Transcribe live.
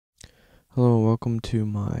Hello and welcome to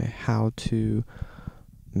my how to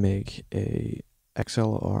make a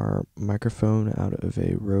XLR microphone out of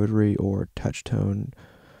a Rotary or Touchtone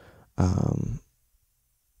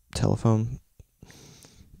telephone.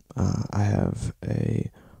 I have a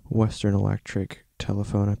Western Electric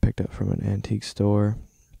telephone I picked up from an antique store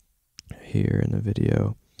here in the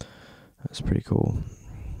video. That's pretty cool.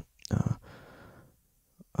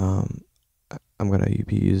 I'm going to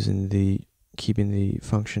be using keeping the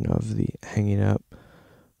function of the hanging up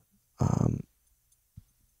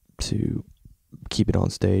to keep it on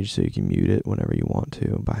stage so you can mute it whenever you want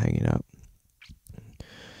to by hanging up.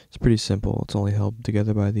 It's pretty simple. It's only held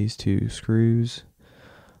together by these two screws.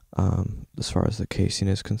 As far as the casing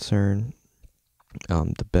is concerned,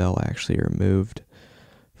 the bell actually removed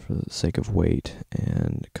for the sake of weight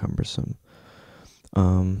and cumbersome.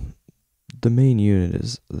 The main unit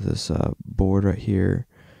is this board right here,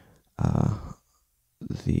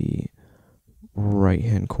 the right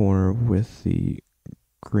hand corner with the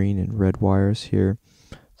green and red wires here.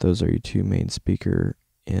 Those are your two main speaker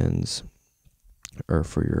ends or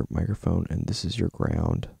for your microphone, and this is your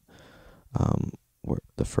ground, where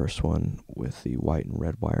the first one with the white and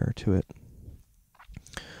red wire to it.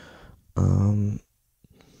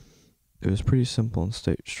 It was pretty simple and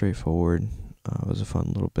straightforward. It was a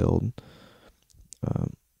fun little build.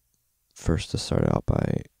 First, to start out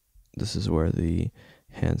by, this is where the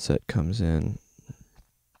handset comes in,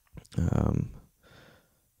 and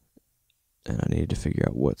I needed to figure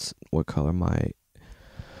out what color my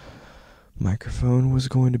microphone was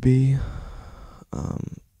going to be.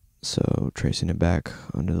 So tracing it back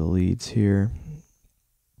under the leads here,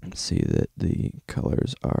 see that the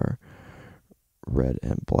colors are red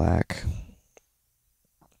and black.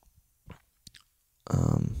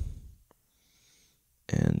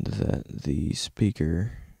 And that the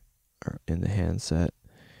speaker in the handset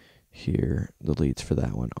here, the leads for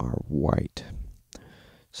that one are white.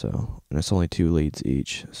 So, and it's only two leads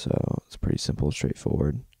each, so it's pretty simple and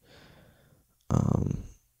straightforward.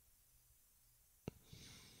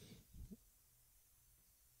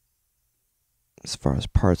 As far as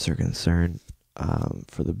parts are concerned,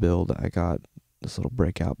 for the build, I got this little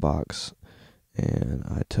breakout box, and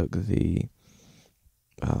I took the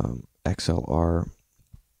XLR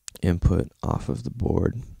input off of the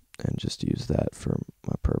board and just use that for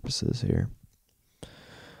my purposes here.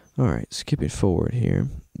 Alright, skipping forward here,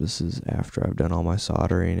 this is after I've done all my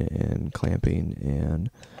soldering and clamping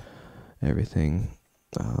and everything.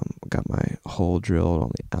 Got my hole drilled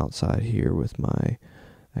on the outside here with my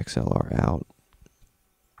XLR out.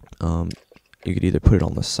 You could either put it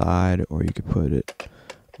on the side or you could put it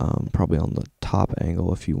probably on the top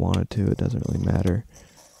angle if you wanted to. It doesn't really matter.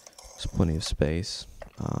 There's plenty of space.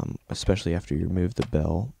 Especially after you remove the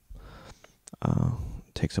bell,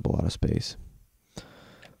 it takes up a lot of space.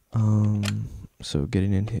 So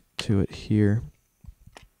getting into it here,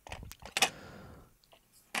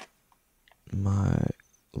 my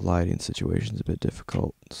lighting situation is a bit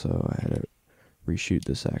difficult, so I had to reshoot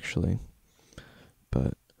this actually.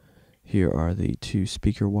 But here are the two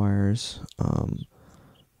speaker wires.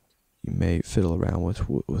 You may fiddle around with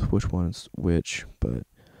which one's which, but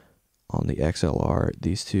on the XLR,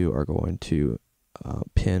 these two are going to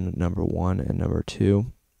pin number 1 and number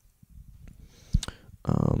 2.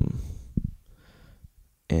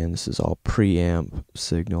 And this is all preamp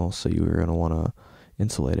signal, so you're going to want to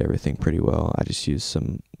insulate everything pretty well. I just used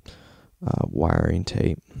some wiring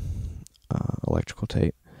tape, electrical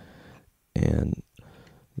tape, and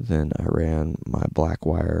then I ran my black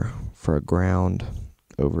wire for a ground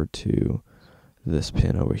over to this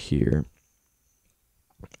pin over here,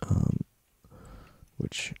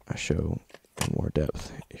 which I show in more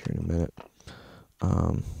depth here in a minute.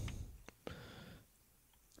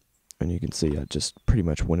 And you can see I just pretty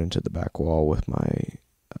much went into the back wall with my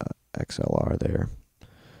XLR there.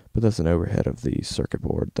 But that's an overhead of the circuit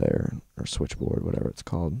board there, or switchboard, whatever it's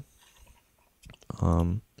called.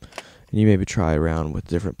 And you maybe try around with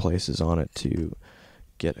different places on it to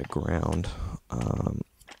get a ground.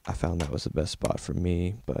 I found that was the best spot for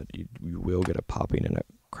me, but you will get a popping and a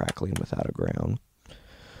crackling without a ground.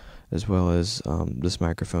 As well as this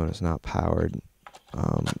microphone is not powered,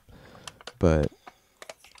 but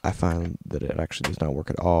I find that it actually does not work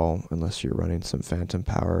at all unless you're running some phantom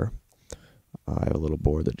power. I have a little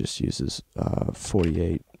board that just uses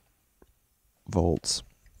 48 volts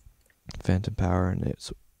phantom power, and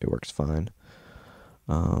it works fine.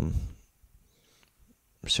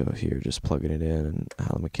 So here, just plugging it in and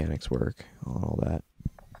how the mechanics work on all that.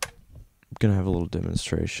 I'm gonna have a little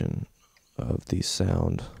demonstration of the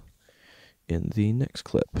sound in the next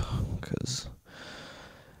clip, because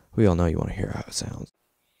we all know you want to hear how it sounds.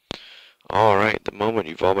 Alright, the moment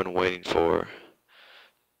you've all been waiting for.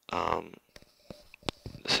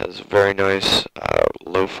 This has a very nice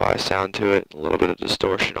lo-fi sound to it, a little bit of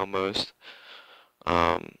distortion almost.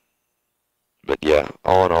 But yeah,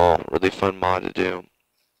 all in all, really fun mod to do.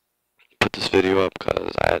 Put this video up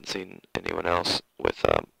because I hadn't seen anyone else with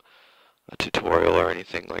a tutorial or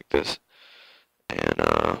anything like this.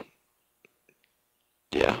 And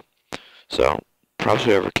yeah, so props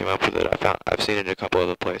whoever came up with it. I've seen it in a couple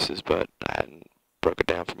other places, but I hadn't broke it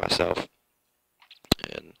down for myself.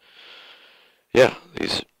 And yeah,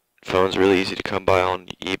 these phones are really easy to come by on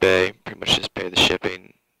eBay. Pretty much just pay the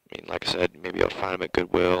shipping. I mean, like I said, maybe you'll find them at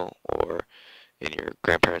Goodwill or in your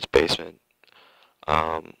grandparents' basement.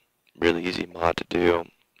 Really easy mod to do,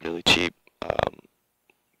 really cheap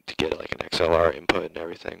to get like an XLR input and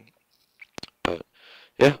everything. But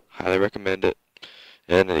yeah, highly recommend it.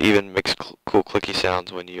 And it even makes cool clicky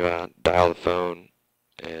sounds when you dial the phone.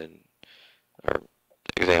 And or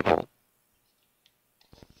example,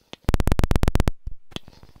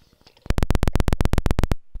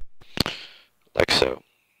 like so.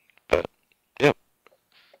 But yep,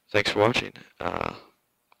 thanks for watching.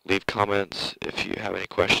 Leave comments if you have any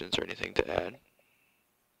questions or anything to add.